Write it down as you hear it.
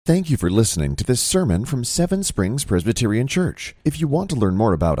Thank you for listening to this sermon from Seven Springs Presbyterian Church. If you want to learn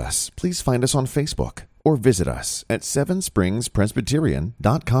more about us, please find us on Facebook or visit us at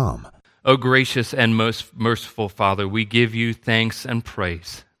sevenspringspresbyterian.com. O gracious and most merciful Father, we give you thanks and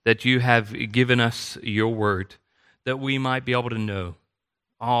praise that you have given us your word, that we might be able to know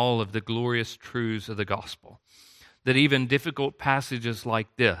all of the glorious truths of the gospel, that even difficult passages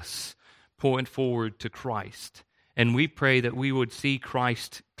like this point forward to Christ. And we pray that we would see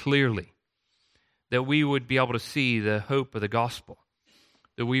Christ clearly, that we would be able to see the hope of the gospel,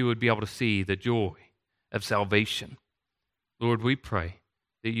 that we would be able to see the joy of salvation. Lord, we pray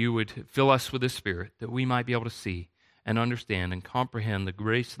that you would fill us with the Spirit, that we might be able to see and understand and comprehend the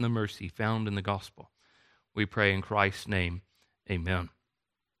grace and the mercy found in the gospel. We pray in Christ's name, amen.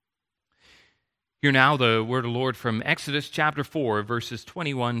 Hear now the word of the Lord from Exodus chapter 4, verses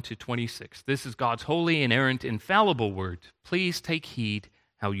 21 to 26. This is God's holy, inerrant, infallible word. Please take heed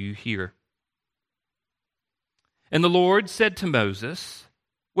how you hear. And the Lord said to Moses,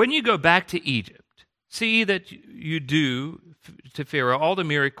 "When you go back to Egypt, see that you do to Pharaoh all the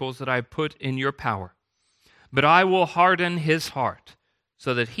miracles that I have put in your power. But I will harden his heart,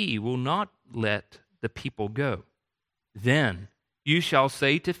 so that he will not let the people go. Then you shall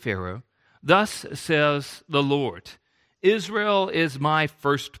say to Pharaoh, 'Thus says the Lord, Israel is my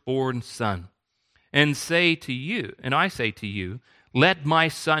firstborn son.' And I say to you, let my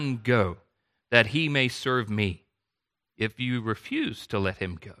son go, that he may serve me. If you refuse to let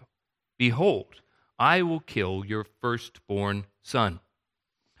him go, behold, I will kill your firstborn son."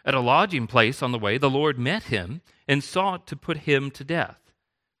 At a lodging place on the way, the Lord met him and sought to put him to death.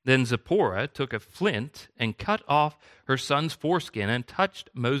 Then Zipporah took a flint and cut off her son's foreskin and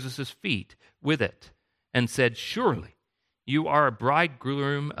touched Moses' feet with it and said, "Surely you are a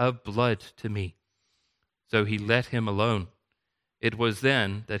bridegroom of blood to me." So he let him alone. It was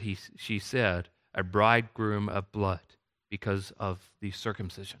then that she said, "A bridegroom of blood," because of the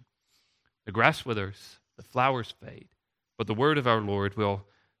circumcision. The grass withers, the flowers fade, but the word of our Lord will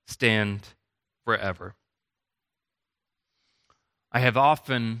stand forever. I have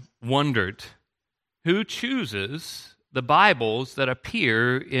often wondered who chooses the Bibles that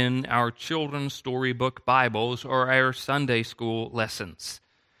appear in our children's storybook Bibles or our Sunday school lessons.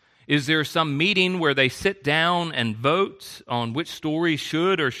 Is there some meeting where they sit down and vote on which story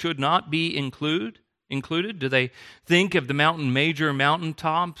should or should not be included? Do they think of the major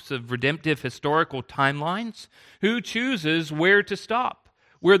mountaintops of redemptive historical timelines? Who chooses where to stop,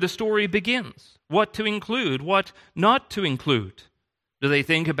 where the story begins, what to include, what not to include? Do they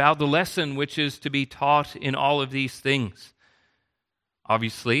think about the lesson which is to be taught in all of these things?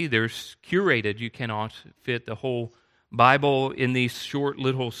 Obviously, there's curated. You cannot fit the whole Bible in these short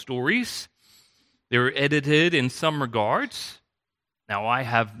little stories. They're edited in some regards. Now, I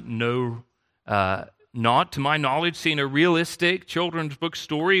have not to my knowledge, seen a realistic children's book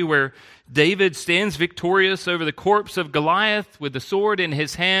story where David stands victorious over the corpse of Goliath with the sword in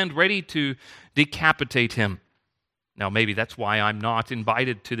his hand, ready to decapitate him. Now, maybe that's why I'm not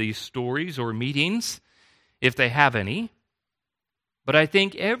invited to these stories or meetings, if they have any. But I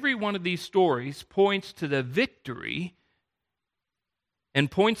think every one of these stories points to the victory and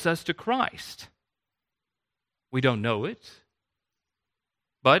points us to Christ. We don't know it,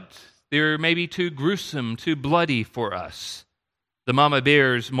 but they're maybe too gruesome, too bloody for us. The mama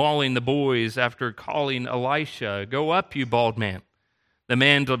bears mauling the boys after calling Elisha, "Go up, you bald man." The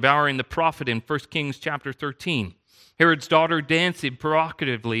man devouring the prophet in 1 Kings chapter 13. Herod's daughter dancing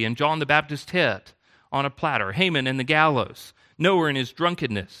provocatively in John the Baptist's head on a platter. Haman in the gallows. Noah in his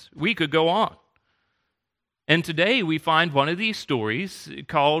drunkenness. We could go on. And today we find one of these stories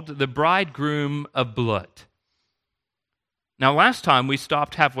called the Bridegroom of Blood. Now, last time we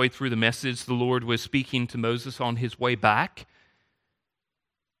stopped halfway through the message the Lord was speaking to Moses on his way back.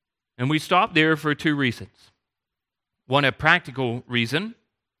 And we stopped there for two reasons. One, a practical reason,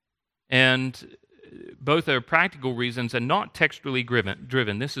 and both are practical reasons and not textually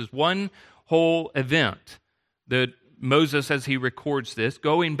driven. This is one whole event that Moses, as he records this,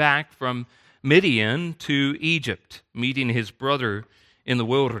 going back from Midian to Egypt, meeting his brother in the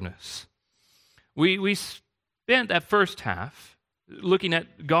wilderness. We spent that first half looking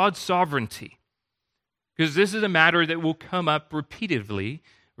at God's sovereignty, because this is a matter that will come up repetitively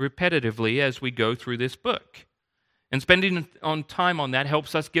as we go through this book. And spending on time on that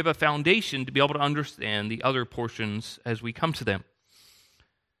helps us give a foundation to be able to understand the other portions as we come to them.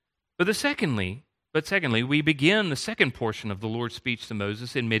 But secondly, we begin the second portion of the Lord's speech to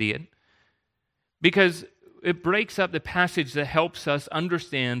Moses in Midian because it breaks up the passage that helps us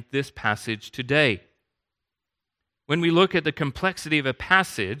understand this passage today. When we look at the complexity of a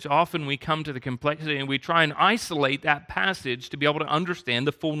passage, often we come to the complexity and we try and isolate that passage to be able to understand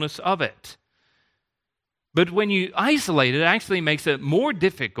the fullness of it. But when you isolate it, it actually makes it more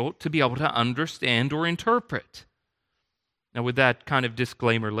difficult to be able to understand or interpret. Now, with that kind of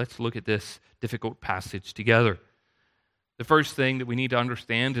disclaimer, let's look at this difficult passage together. The first thing that we need to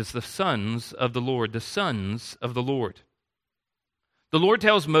understand is the sons of the Lord, the sons of the Lord. The Lord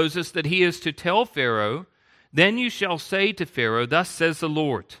tells Moses that he is to tell Pharaoh, "Then you shall say to Pharaoh, thus says the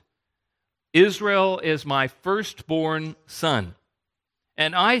Lord, Israel is my firstborn son.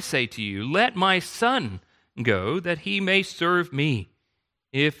 And I say to you, let my son go, that he may serve me.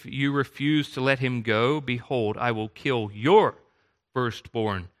 If you refuse to let him go, behold, I will kill your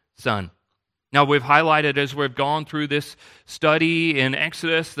firstborn son." Now, we've highlighted as we've gone through this study in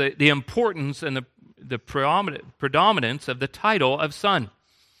Exodus the importance and the predominance of the title of son.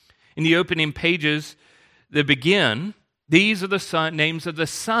 In the opening pages that begin, these are the names of the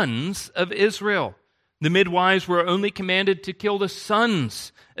sons of Israel. The midwives were only commanded to kill the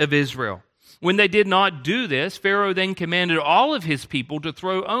sons of Israel. When they did not do this, Pharaoh then commanded all of his people to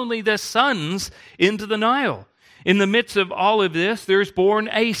throw only the sons into the Nile. In the midst of all of this, there's born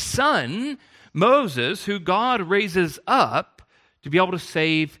a son, Moses, who God raises up to be able to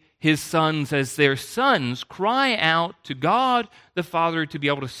save his sons as their sons cry out to God the Father to be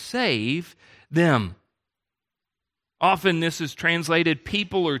able to save them. Often this is translated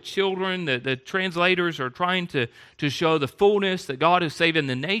people or children. The translators are trying to show the fullness that God is saving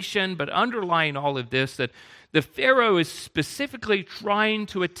the nation, but underlying all of this, that the Pharaoh is specifically trying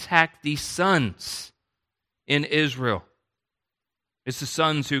to attack the sons in Israel. It's the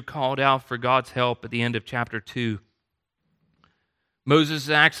sons who called out for God's help at the end of chapter 2. Moses is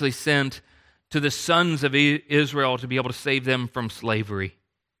actually sent to the sons of Israel to be able to save them from slavery.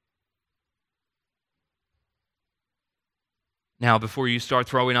 Now, before you start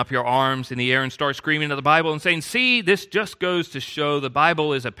throwing up your arms in the air and start screaming at the Bible and saying, "See, this just goes to show the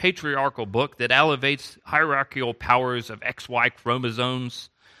Bible is a patriarchal book that elevates hierarchical powers of XY chromosomes,"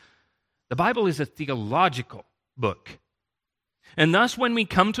 the Bible is a theological book. And thus, when we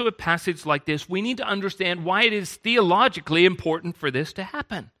come to a passage like this, we need to understand why it is theologically important for this to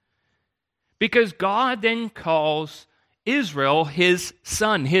happen. Because God then calls Israel his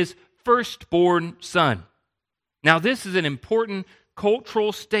son, his firstborn son. Now, this is an important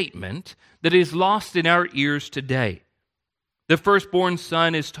cultural statement that is lost in our ears today. The firstborn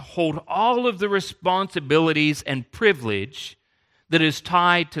son is to hold all of the responsibilities and privilege that is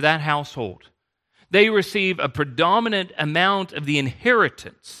tied to that household. They receive a predominant amount of the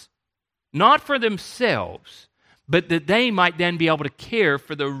inheritance, not for themselves, but that they might then be able to care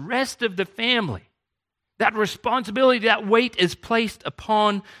for the rest of the family. That responsibility, that weight is placed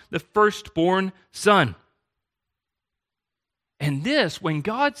upon the firstborn son. And this, when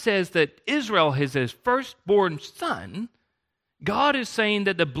God says that Israel is his firstborn son, God is saying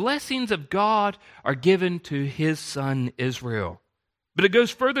that the blessings of God are given to his son Israel. But it goes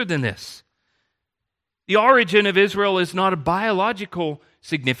further than this. The origin of Israel is not a biological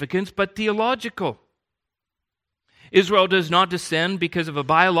significance, but theological. Israel does not descend because of a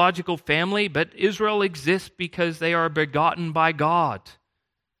biological family, but Israel exists because they are begotten by God.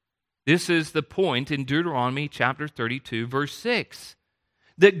 This is the point in Deuteronomy chapter 32, verse 6.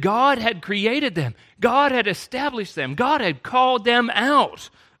 That God had created them. God had established them. God had called them out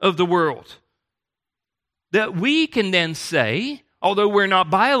of the world. That we can then say, although we're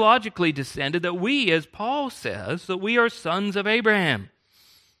not biologically descended, that we, as Paul says, that we are sons of Abraham.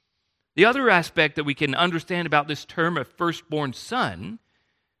 The other aspect that we can understand about this term of firstborn son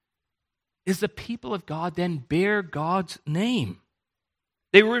is the people of God then bear God's name.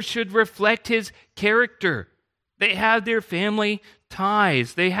 They should reflect his character. They have their family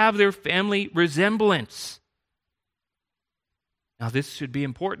ties. They have their family resemblance. Now, this should be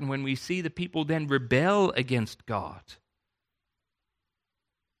important when we see the people then rebel against God.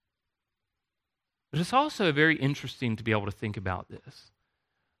 But it's also very interesting to be able to think about this.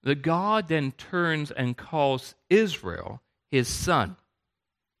 That God then turns and calls Israel his son.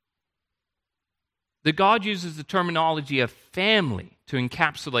 That God uses the terminology of family to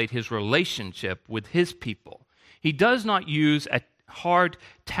encapsulate his relationship with his people. He does not use a hard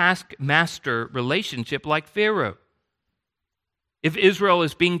taskmaster relationship like Pharaoh. If Israel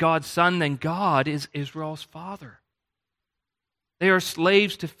is being God's son, then God is Israel's father. They are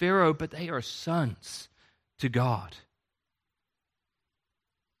slaves to Pharaoh, but they are sons to God.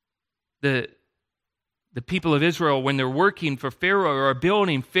 The people of Israel, when they're working for Pharaoh or are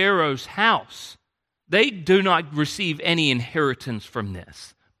building Pharaoh's house, they do not receive any inheritance from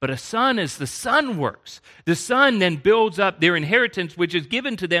this. But a son as the son works. The son then builds up their inheritance, which is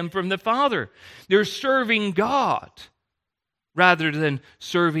given to them from the Father. They're serving God rather than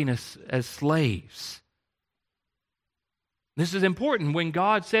serving as slaves. This is important when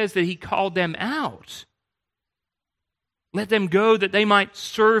God says that He called them out. Let them go that they might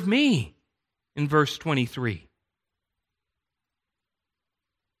serve me, in verse 23.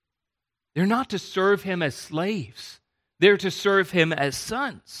 They're not to serve Him as slaves. They're to serve Him as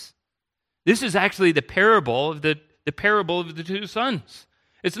sons. This is actually the parable of the parable of the two sons.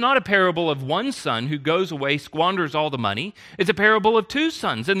 It's not a parable of one son who goes away, squanders all the money. It's a parable of two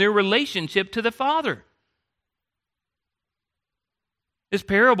sons and their relationship to the father. This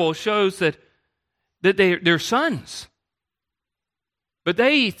parable shows that they're sons, but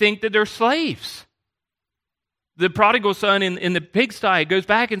they think that they're slaves. The prodigal son in the pigsty goes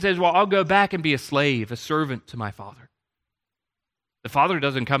back and says, well, I'll go back and be a slave, a servant to my father. The father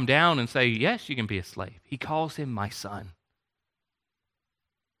doesn't come down and say, yes, you can be a slave. He calls him my son.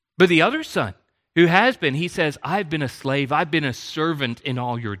 But the other son, who has been, he says, I've been a slave, I've been a servant in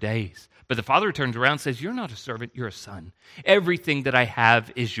all your days. But the father turns around and says, you're not a servant, you're a son. Everything that I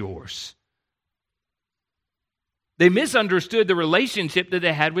have is yours. They misunderstood the relationship that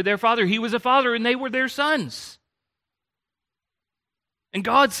they had with their father. He was a father and they were their sons. And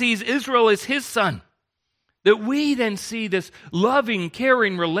God sees Israel as His son. That we then see this loving,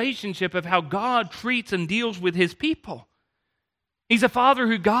 caring relationship of how God treats and deals with His people. He's a father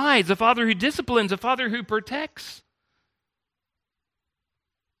who guides, a father who disciplines, a father who protects.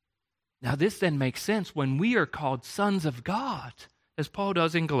 Now this then makes sense when we are called sons of God, as Paul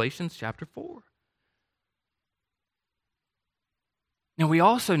does in Galatians chapter 4. Now we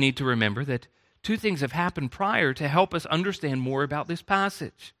also need to remember that two things have happened prior to help us understand more about this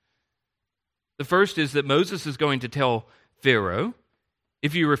passage. The first is that Moses is going to tell Pharaoh,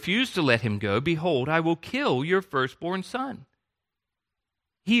 if you refuse to let him go, behold, I will kill your firstborn son.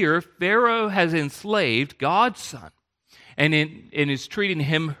 Here, Pharaoh has enslaved God's son and is treating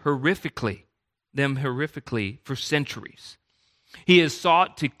them horrifically for centuries. He has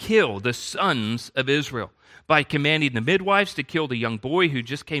sought to kill the sons of Israel by commanding the midwives to kill the young boy who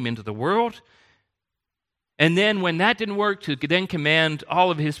just came into the world. And then when that didn't work, to then command all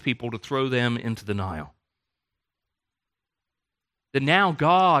of his people to throw them into the Nile. That now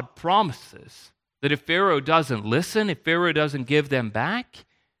God promises that if Pharaoh doesn't listen, if Pharaoh doesn't give them back,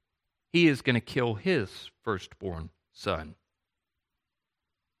 he is going to kill his firstborn son.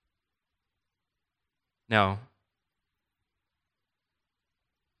 Now,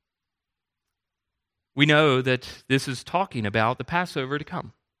 we know that this is talking about the Passover to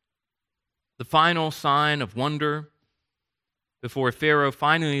come. The final sign of wonder before Pharaoh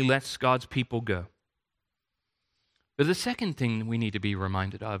finally lets God's people go. But the second thing we need to be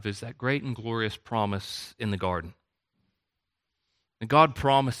reminded of is that great and glorious promise in the garden. And God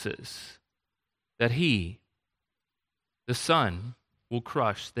promises that He, the Son, will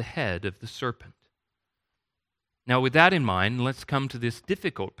crush the head of the serpent. Now, with that in mind, let's come to this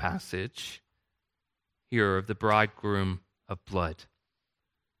difficult passage here of the Bridegroom of Blood.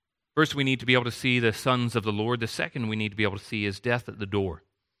 First, we need to be able to see the sons of the Lord. The second, we need to be able to see His death at the door.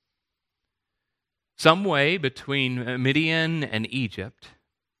 Some way between Midian and Egypt,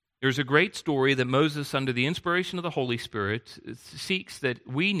 there's a great story that Moses, under the inspiration of the Holy Spirit, seeks that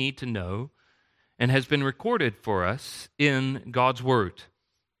we need to know and has been recorded for us in God's Word.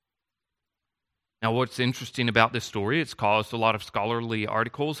 Now, what's interesting about this story, it's caused a lot of scholarly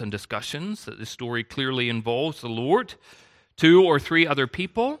articles and discussions that this story clearly involves the Lord, 2 or 3 other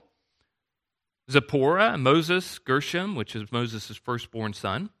people, Zipporah, Moses, Gershom, which is Moses' firstborn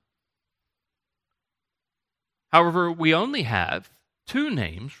son. However, we only have 2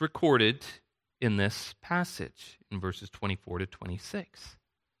 names recorded in this passage in verses 24 to 26.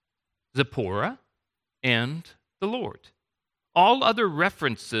 Zipporah and the Lord. All other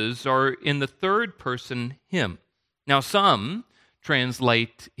references are in the third person him. Now, some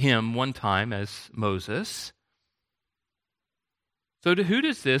translate him one time as Moses. So to who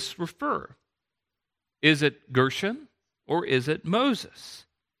does this refer? Is it Gershom or is it Moses?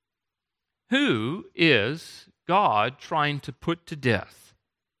 Who is God trying to put to death?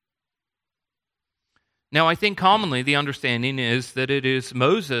 Now, I think commonly the understanding is that it is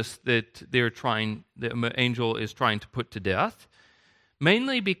Moses that the angel is trying to put to death,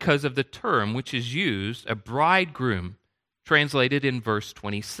 mainly because of the term which is used, a bridegroom, translated in verse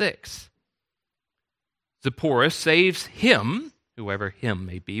 26. Zipporah saves him, whoever him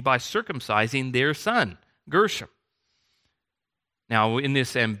may be, by circumcising their son, Gershom. Now, in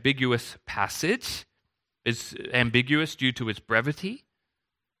this ambiguous passage, it's ambiguous due to its brevity.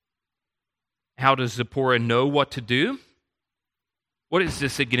 How does Zipporah know what to do? What is the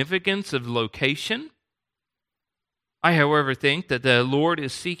significance of location? I, however, think that the Lord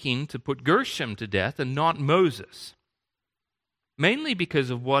is seeking to put Gershom to death and not Moses, mainly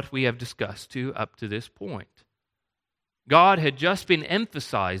because of what we have discussed up to this point. God had just been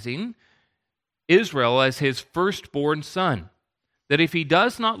emphasizing Israel as his firstborn son, that if he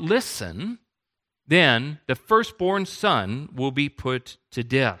does not listen, then the firstborn son will be put to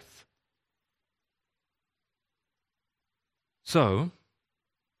death. So,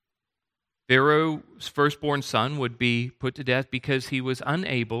 Pharaoh's firstborn son would be put to death because he was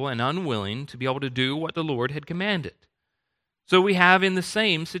unable and unwilling to be able to do what the Lord had commanded. So we have in the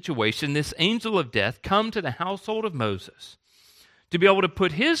same situation this angel of death come to the household of Moses to be able to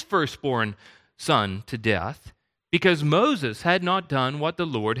put his firstborn son to death because Moses had not done what the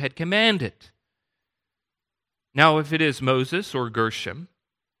Lord had commanded. Now, if it is Moses or Gershom,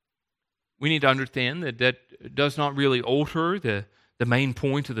 we need to understand that that does not really alter the main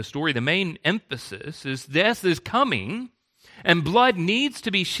point of the story. The main emphasis is death is coming and blood needs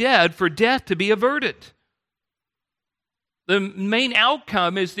to be shed for death to be averted. The main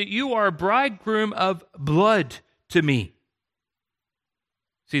outcome is that you are a bridegroom of blood to me.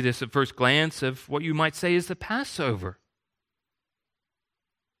 See this at first glance of what you might say is the Passover.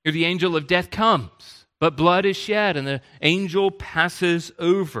 Here the angel of death comes, but blood is shed and the angel passes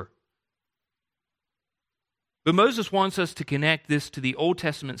over. But Moses wants us to connect this to the Old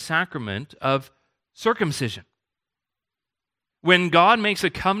Testament sacrament of circumcision. When God makes a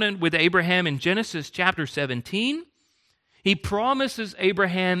covenant with Abraham in Genesis chapter 17, he promises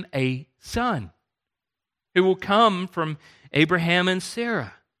Abraham a son who will come from Abraham and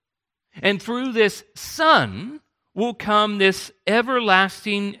Sarah. And through this son will come this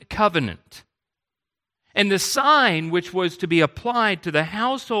everlasting covenant. And the sign which was to be applied to the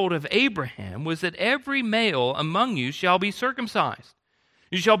household of Abraham was that every male among you shall be circumcised.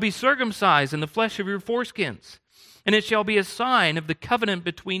 You shall be circumcised in the flesh of your foreskins, and it shall be a sign of the covenant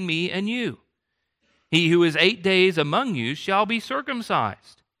between me and you. He who is 8 days among you shall be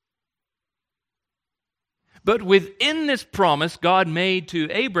circumcised. But within this promise God made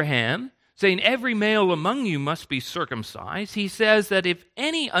to Abraham, saying every male among you must be circumcised, he says that if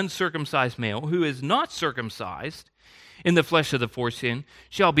any uncircumcised male who is not circumcised in the flesh of the foreskin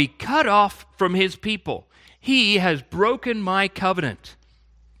shall be cut off from his people, he has broken my covenant.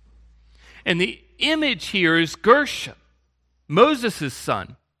 And the image here is Gershom, Moses'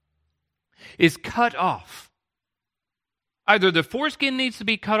 son, is cut off. Either the foreskin needs to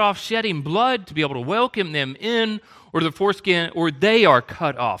be cut off, shedding blood to be able to welcome them in, or the foreskin, or they are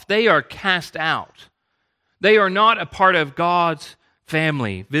cut off. They are cast out. They are not a part of God's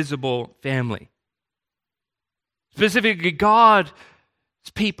family, visible family. Specifically, God's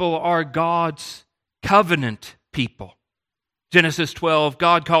people are God's covenant people. Genesis 12,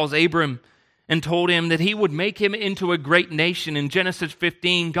 God calls Abram and told him that he would make him into a great nation. In Genesis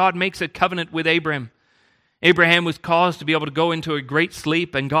 15, God makes a covenant with Abram. Abraham was caused to be able to go into a great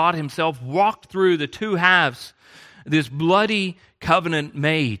sleep, and God himself walked through the two halves, this bloody covenant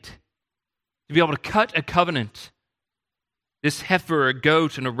made, to be able to cut a covenant, this heifer, a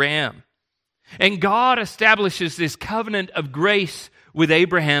goat, and a ram. And God establishes this covenant of grace with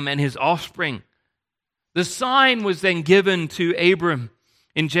Abraham and his offspring. The sign was then given to Abram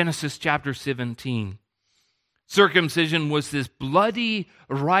in Genesis chapter 17. Circumcision was this bloody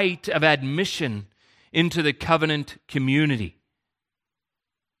rite of admission into the covenant community.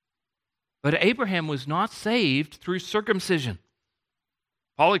 But Abraham was not saved through circumcision.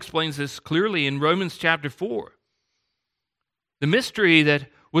 Paul explains this clearly in Romans chapter 4. The mystery that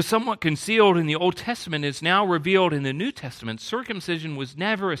was somewhat concealed in the Old Testament is now revealed in the New Testament. Circumcision was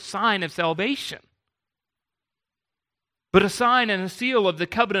never a sign of salvation, but a sign and a seal of the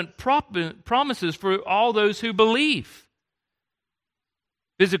covenant promises for all those who believe.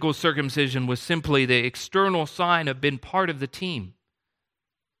 Physical circumcision was simply the external sign of being part of the team.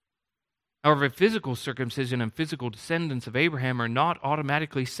 However, physical circumcision and physical descendants of Abraham are not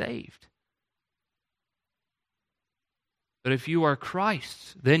automatically saved. But if you are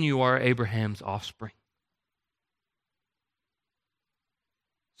Christ's, then you are Abraham's offspring.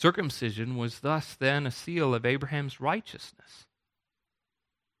 Circumcision was thus then a seal of Abraham's righteousness.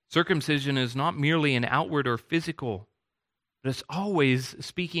 Circumcision is not merely an outward or physical, but it's always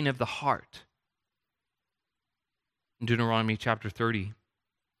speaking of the heart. In Deuteronomy chapter 30,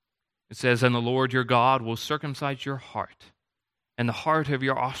 it says, "And the Lord your God will circumcise your heart and the heart of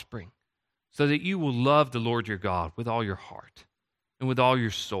your offspring, so that you will love the Lord your God with all your heart and with all your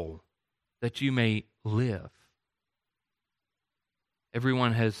soul, that you may live."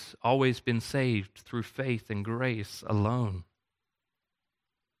 Everyone has always been saved through faith and grace alone.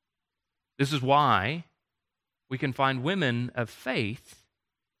 This is why we can find women of faith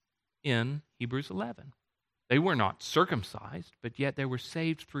in Hebrews 11. They were not circumcised, but yet they were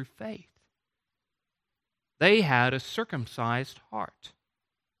saved through faith. They had a circumcised heart.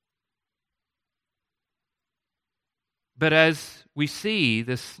 But as we see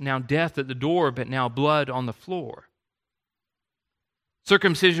this now death at the door, but now blood on the floor,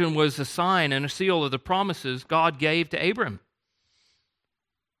 circumcision was a sign and a seal of the promises God gave to Abram.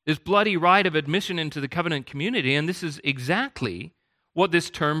 This bloody rite of admission into the covenant community, and this is exactly what this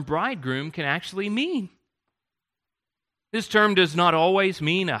term bridegroom can actually mean. This term does not always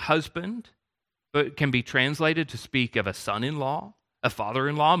mean a husband, but can be translated to speak of a son-in-law, a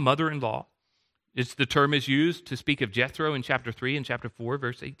father-in-law, mother-in-law. The term is used to speak of Jethro in chapter 3 and chapter 4,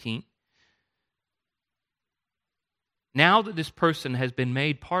 verse 18. Now that this person has been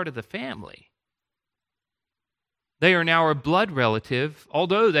made part of the family, they are now a blood relative,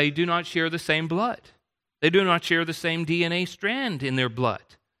 although they do not share the same blood. They do not share the same DNA strand in their blood.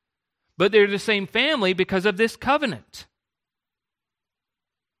 But they're the same family because of this covenant.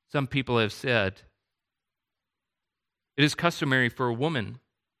 Some people have said it is customary for a woman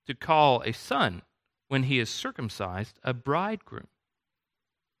to call a son, when he is circumcised, a bridegroom.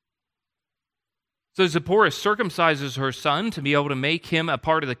 So Zipporah circumcises her son to be able to make him a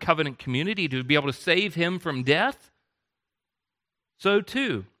part of the covenant community, to be able to save him from death. So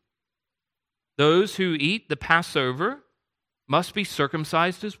too, those who eat the Passover must be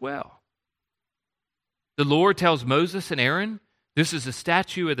circumcised as well. The Lord tells Moses and Aaron, "This is a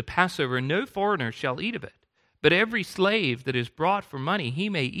statute of the Passover, and no foreigner shall eat of it. But every slave that is brought for money, he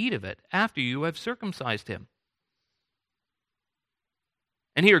may eat of it after you have circumcised him."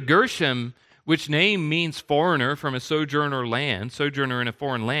 And here Gershom, which name means foreigner from a sojourner in a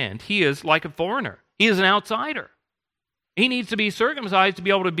foreign land, he is like a foreigner. He is an outsider. He needs to be circumcised to be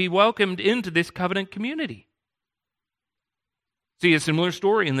able to be welcomed into this covenant community. See a similar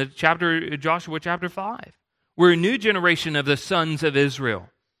story in the Joshua chapter 5, where a new generation of the sons of Israel,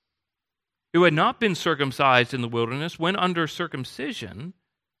 who had not been circumcised in the wilderness, went under circumcision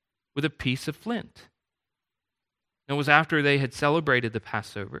with a piece of flint. It was after they had celebrated the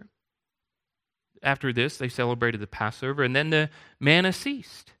Passover. After this, they celebrated the Passover, and then the manna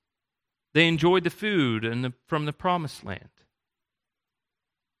ceased. They enjoyed the food from the promised land.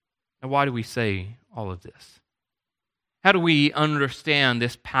 Now, why do we say all of this? How do we understand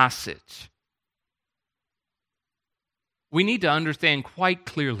this passage? We need to understand quite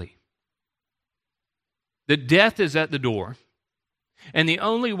clearly that death is at the door, and the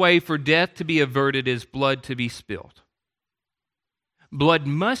only way for death to be averted is blood to be spilled. Blood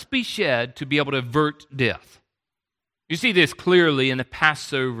must be shed to be able to avert death. You see this clearly in the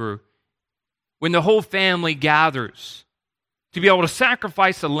Passover, when the whole family gathers to be able to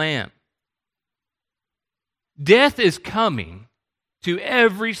sacrifice a lamb. Death is coming to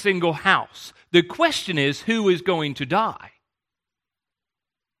every single house. The question is, who is going to die?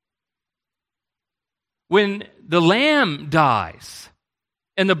 When the lamb dies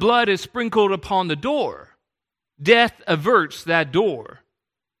and the blood is sprinkled upon the door, death averts that door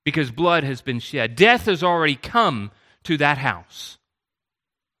because blood has been shed. Death has already come to that house.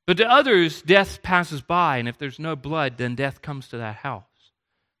 But to others, death passes by, and if there's no blood, then death comes to that house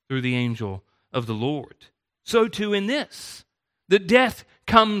through the angel of the Lord. So too in this, that death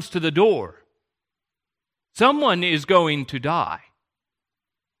comes to the door. Someone is going to die.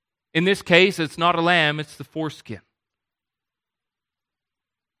 In this case, it's not a lamb, it's the foreskin.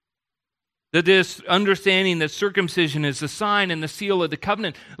 That this understanding that circumcision is the sign and the seal of the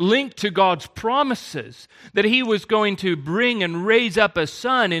covenant linked to God's promises, that He was going to bring and raise up a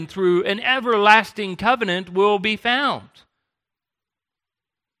son, and through an everlasting covenant will be found.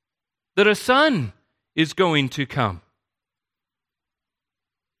 That a son is going to come.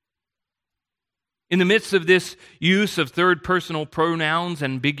 In the midst of this use of third personal pronouns,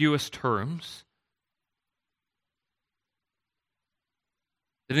 ambiguous terms,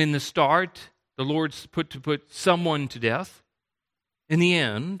 that in the start, the Lord's put someone to death. In the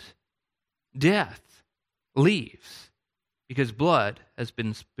end, death leaves because blood has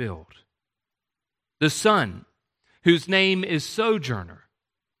been spilled. The son, whose name is sojourner,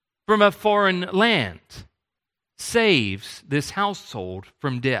 from a foreign land, saves this household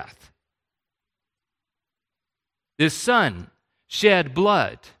from death. This son shed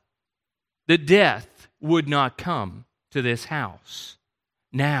blood. The death would not come to this house.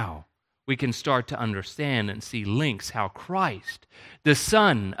 Now we can start to understand and see links how Christ, the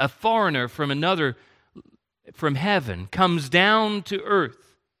son, a foreigner from another from heaven comes down to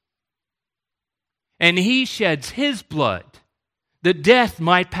earth, and he sheds his blood that death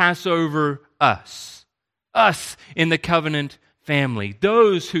might pass over us in the covenant family,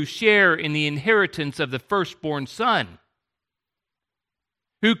 those who share in the inheritance of the firstborn son,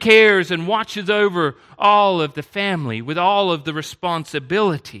 who cares and watches over all of the family with all of the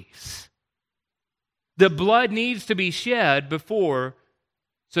responsibilities. The blood needs to be shed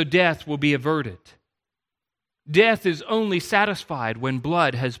so death will be averted. Death is only satisfied when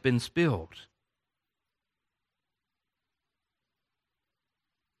blood has been spilled.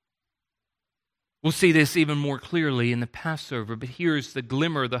 We'll see this even more clearly in the Passover, but here's the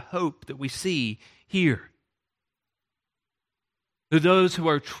glimmer, the hope that we see here. That those who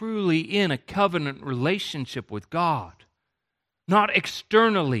are truly in a covenant relationship with God, not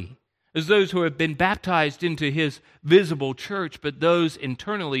externally as those who have been baptized into His visible church, but those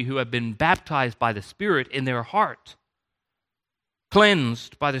internally who have been baptized by the Spirit in their heart,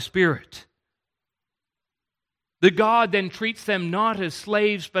 cleansed by the Spirit. The God then treats them not as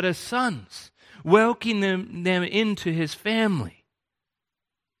slaves but as sons, welcoming them into His family.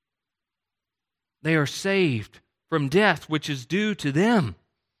 They are saved from death, which is due to them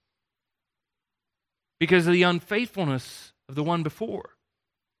because of the unfaithfulness of the one before.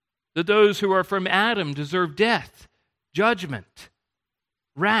 That those who are from Adam deserve death, judgment,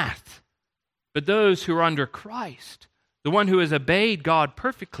 wrath. But those who are under Christ, the one who has obeyed God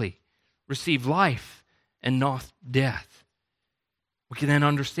perfectly, receive life and not death. We can then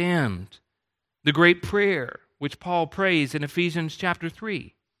understand the great prayer which Paul prays in Ephesians chapter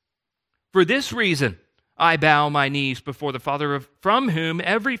 3. For this reason, I bow my knees before the Father, from whom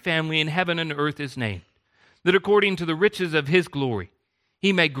every family in heaven and earth is named, that according to the riches of His glory,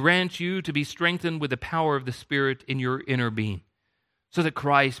 He may grant you to be strengthened with the power of the Spirit in your inner being, so that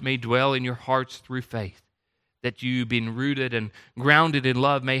Christ may dwell in your hearts through faith, that you, being rooted and grounded in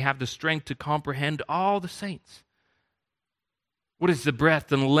love, may have the strength to comprehend all the saints. What is the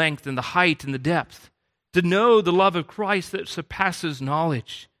breadth and the length and the height and the depth? To know the love of Christ that surpasses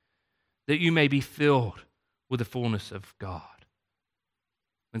knowledge, that you may be filled with the fullness of God.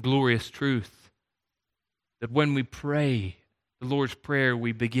 The glorious truth that when we pray the Lord's Prayer,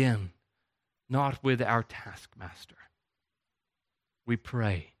 we begin not with our taskmaster. We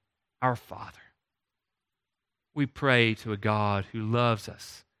pray, our Father. We pray to a God who loves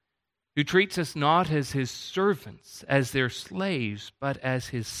us, who treats us not as His servants, as their slaves, but as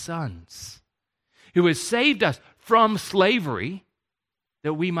His sons, who has saved us from slavery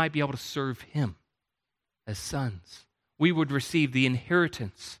that we might be able to serve Him as sons. We would receive the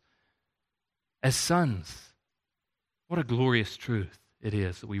inheritance as sons. What a glorious truth it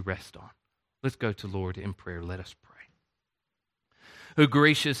is that we rest on. Let's go to Lord in prayer. Let us pray. O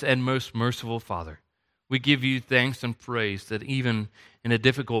gracious and most merciful Father, we give you thanks and praise that even in a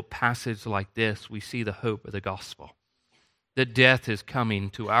difficult passage like this, we see the hope of the gospel, that death is coming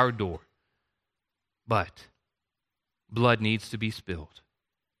to our door, but blood needs to be spilled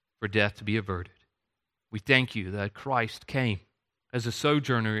for death to be averted. We thank you that Christ came as a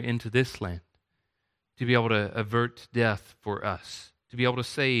sojourner into this land to be able to avert death for us, to be able to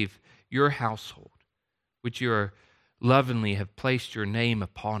save your household, which you lovingly have placed your name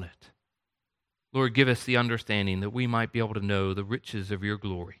upon it. Lord, give us the understanding that we might be able to know the riches of your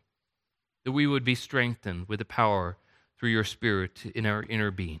glory, that we would be strengthened with the power through your Spirit in our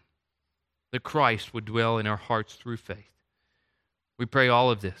inner being, that Christ would dwell in our hearts through faith. We pray all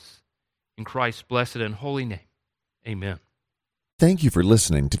of this in Christ's blessed and holy name. Amen. Thank you for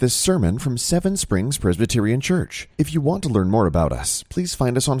listening to this sermon from Seven Springs Presbyterian Church. If you want to learn more about us, please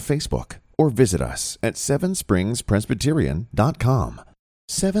find us on Facebook or visit us at sevenspringspresbyterian.com.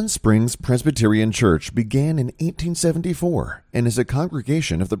 Seven Springs Presbyterian Church began in 1874 and is a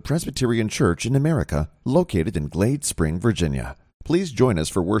congregation of the Presbyterian Church in America located in Glade Spring, Virginia. Please join us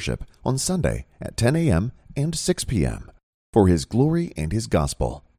for worship on Sunday at 10 a.m. and 6 p.m. For His glory and His gospel.